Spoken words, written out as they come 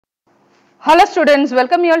Hello students,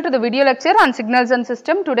 welcome you all to the video lecture on signals and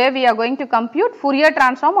system. Today we are going to compute Fourier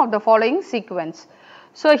transform of the following sequence.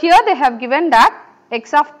 So here they have given that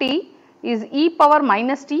x of t is e power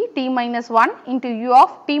minus t, t minus 1 into u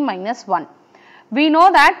of t minus 1. We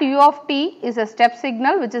know that u of t is a step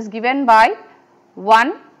signal which is given by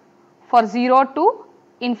 1 for 0 to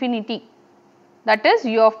infinity. That is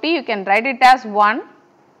u of t, you can write it as 1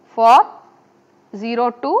 for 0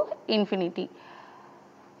 to infinity.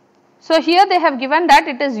 So here they have given that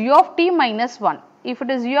it is u of t minus 1. If it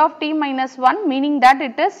is u of t minus 1, meaning that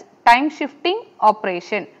it is time shifting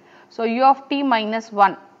operation. So u of t minus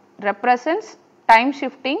 1 represents time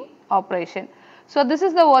shifting operation. So this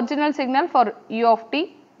is the original signal for u of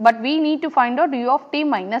t, but we need to find out u of t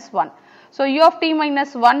minus 1. So u of t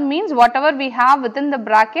minus 1 means whatever we have within the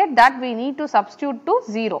bracket, that we need to substitute to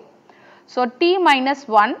 0. So t minus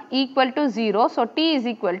 1 equal to 0, so t is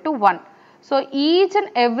equal to 1. So each and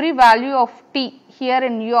every value of t here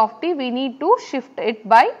in u of t, we need to shift it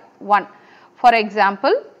by 1. For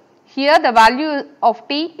example, here the value of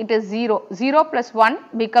t, it is 0, 0 plus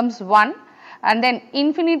 1 becomes 1, and then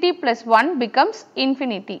infinity plus 1 becomes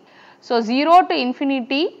infinity. So 0 to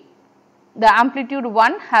infinity, the amplitude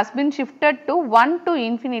 1 has been shifted to 1 to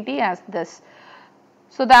infinity as this.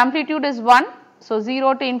 So the amplitude is 1. So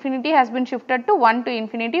 0 to infinity has been shifted to 1 to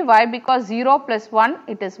infinity. Why? Because 0 plus 1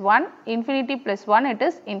 it is 1, infinity plus 1 it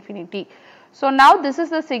is infinity. So now this is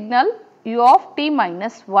the signal u of t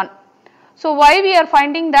minus 1. So why we are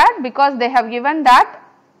finding that? Because they have given that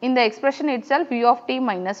in the expression itself u of t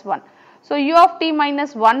minus 1. So u of t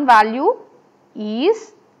minus 1 value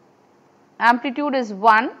is, amplitude is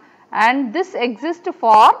 1, and this exists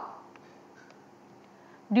for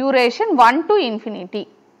duration 1 to infinity.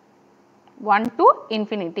 1 to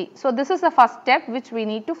infinity. So this is the first step which we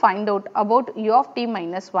need to find out about u of t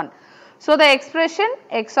minus 1. So the expression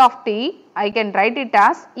x of t, I can write it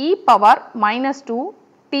as e power minus 2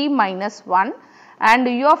 t minus 1, and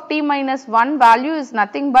u of t minus 1 value is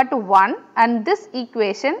nothing but 1, and this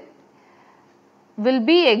equation will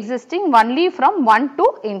be existing only from 1 to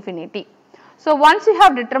infinity. So once you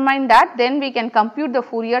have determined that, then we can compute the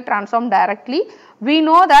Fourier transform directly. We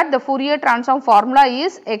know that the Fourier transform formula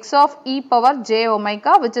is x of e power j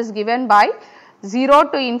omega, which is given by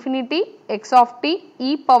 0 to infinity x of t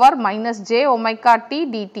e power minus j omega t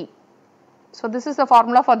dt. So this is the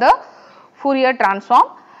formula for the Fourier transform.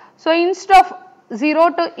 So instead of 0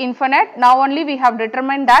 to infinite, now only we have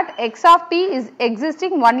determined that x of t is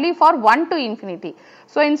existing only for 1 to infinity.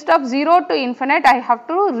 So instead of 0 to infinite, I have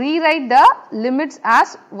to rewrite the limits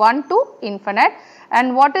as 1 to infinite.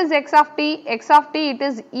 And what is x of t? X of t, it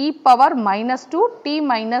is e power minus 2 t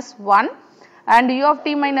minus 1, and u of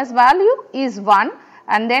t minus value is 1,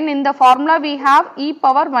 and then in the formula we have e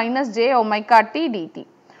power minus j omega t dt.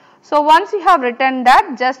 So once you have written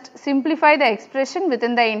that, just simplify the expression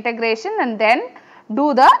within the integration and then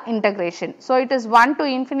do the integration. So it is 1 to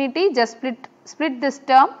infinity, just split this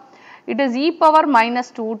term, it is e power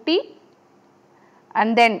minus 2t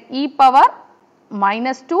and then e power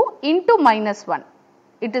minus 2 into minus 1.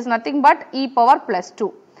 It is nothing but e power plus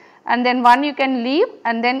 2, and then 1 you can leave,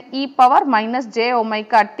 and then e power minus j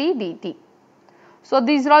omega t dt. So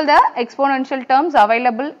these are all the exponential terms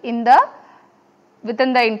available in the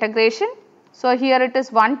within the integration. So here it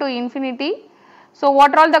is 1 to infinity. So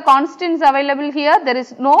what are all the constants available here? There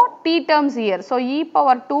is no t terms here. So e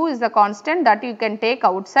power 2 is the constant that you can take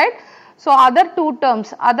outside. So other two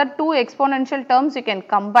terms, other two exponential terms you can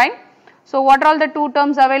combine. So what are all the two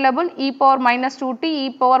terms available? E power minus 2t, e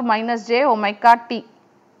power minus j omega t.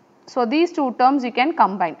 So these two terms you can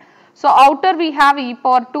combine. So outer we have e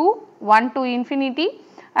power 2, 1 to infinity,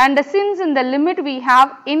 and since in the limit we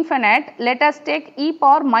have infinite, let us take e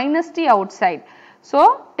power minus t outside.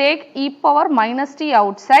 So take e power minus t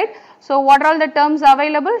outside. So what are all the terms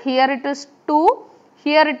available? Here it is 2,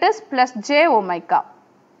 here it is plus j omega.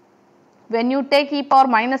 When you take e power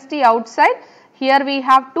minus t outside, here we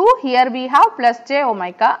have 2, here we have plus j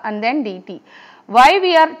omega and then dt. Why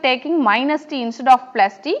we are taking minus t instead of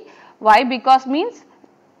plus t? Why? Because means,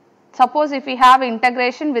 suppose if we have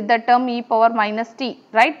integration with the term e power minus t,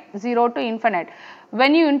 right, 0 to infinite.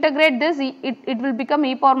 When you integrate this, it will become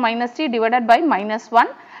e power minus t divided by minus 1,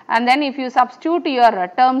 and then if you substitute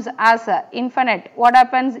your terms as infinite, what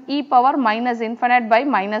happens? E power minus infinite by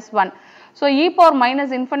minus 1. So e power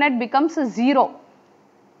minus infinite becomes 0.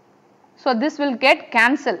 So this will get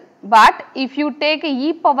cancelled, but if you take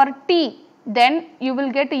e power t, then you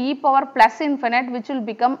will get e power plus infinite, which will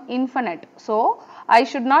become infinite. So I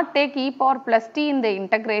should not take e power plus t in the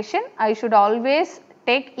integration, I should always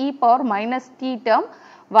take e power minus t term.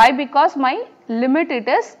 Why? Because my limit it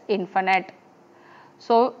is infinite.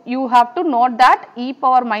 So, you have to note that e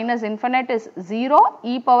power minus infinite is 0,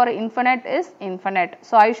 e power infinite is infinite.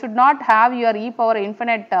 So, I should not have your e power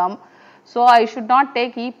infinite term. So, I should not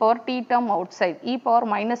take e power t term outside, e power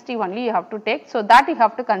minus t only you have to take. So, that you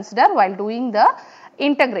have to consider while doing the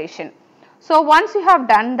integration. So, once you have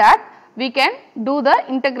done that, we can do the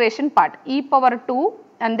integration part, e power 2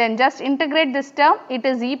 and then just integrate this term, it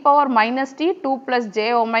is e power minus t 2 plus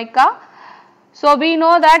j omega. So, we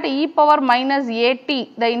know that e power minus at,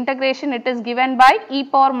 the integration it is given by e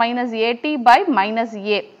power minus at by minus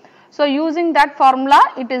a. So, using that formula,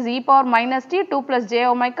 it is e power minus t 2 plus j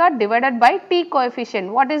omega divided by t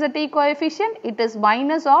coefficient. What is the t coefficient? It is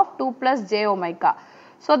minus of 2 plus j omega.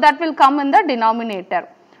 So, that will come in the denominator.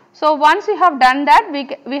 So, once you have done that,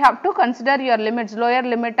 we have to consider your limits, lower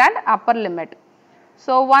limit and upper limit.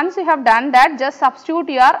 So, once you have done that, just substitute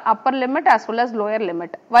your upper limit as well as lower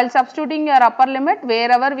limit. While substituting your upper limit,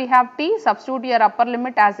 wherever we have t, substitute your upper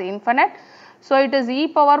limit as infinite. So, it is e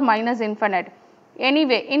power minus infinite.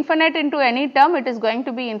 Anyway, infinite into any term, it is going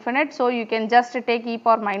to be infinite. So, you can just take e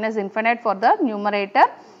power minus infinite for the numerator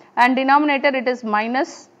and denominator it is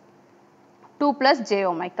minus 2 plus j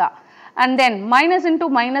omega. And then minus into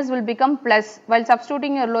minus will become plus. While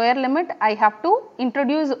substituting your lower limit, I have to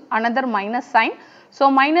introduce another minus sign. So,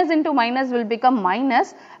 minus into minus will become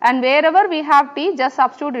minus and wherever we have t, just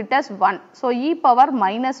substitute it as 1. So, e power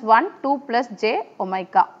minus 1 2 plus j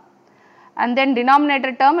omega and then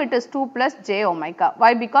denominator term it is 2 plus j omega.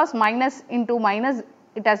 Why? Because minus into minus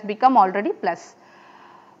it has become already plus.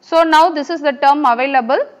 So, now this is the term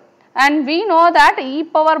available and we know that e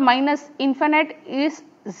power minus infinite is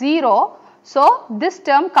 0. So, this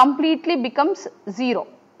term completely becomes 0.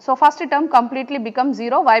 So, first term completely becomes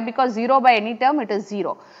 0. Why? Because 0 by any term it is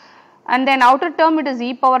 0 and then outer term it is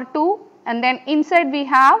e power 2 and then inside we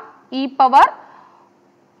have e power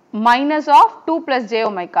minus of 2 plus j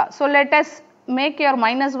omega. So, let us make your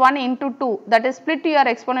minus 1 into 2, that is split your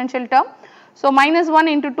exponential term. So, minus 1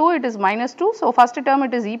 into 2 it is minus 2. So, first term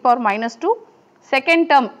it is e power minus 2, second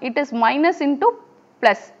term it is minus into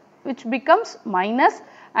plus which becomes minus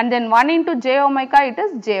and then 1 into j omega it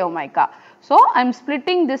is j omega. So, I am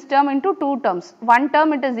splitting this term into two terms, one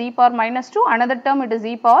term it is e power minus 2, another term it is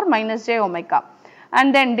e power minus j omega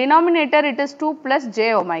and then denominator it is 2 plus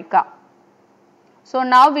j omega. So,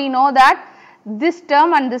 now we know that this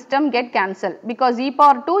term and this term get cancelled because e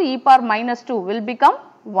power 2, e power minus 2 will become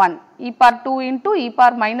 1, e power 2 into e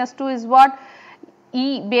power minus 2 is what?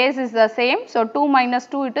 E base is the same. So, 2 minus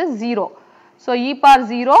 2 it is 0. So, e power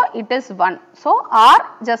 0 it is 1. So, r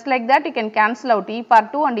just like that you can cancel out e power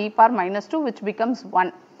 2 and e power minus 2 which becomes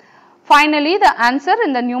 1. Finally, the answer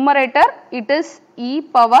in the numerator it is e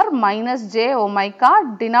power minus j omega,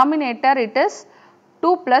 denominator it is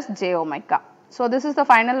 2 plus j omega. So, this is the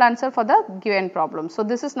final answer for the given problem. So,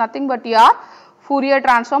 this is nothing but your Fourier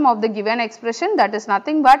transform of the given expression, that is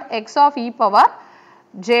nothing but x of e power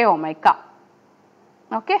j omega.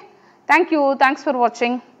 Okay. Thank you. Thanks for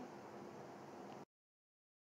watching.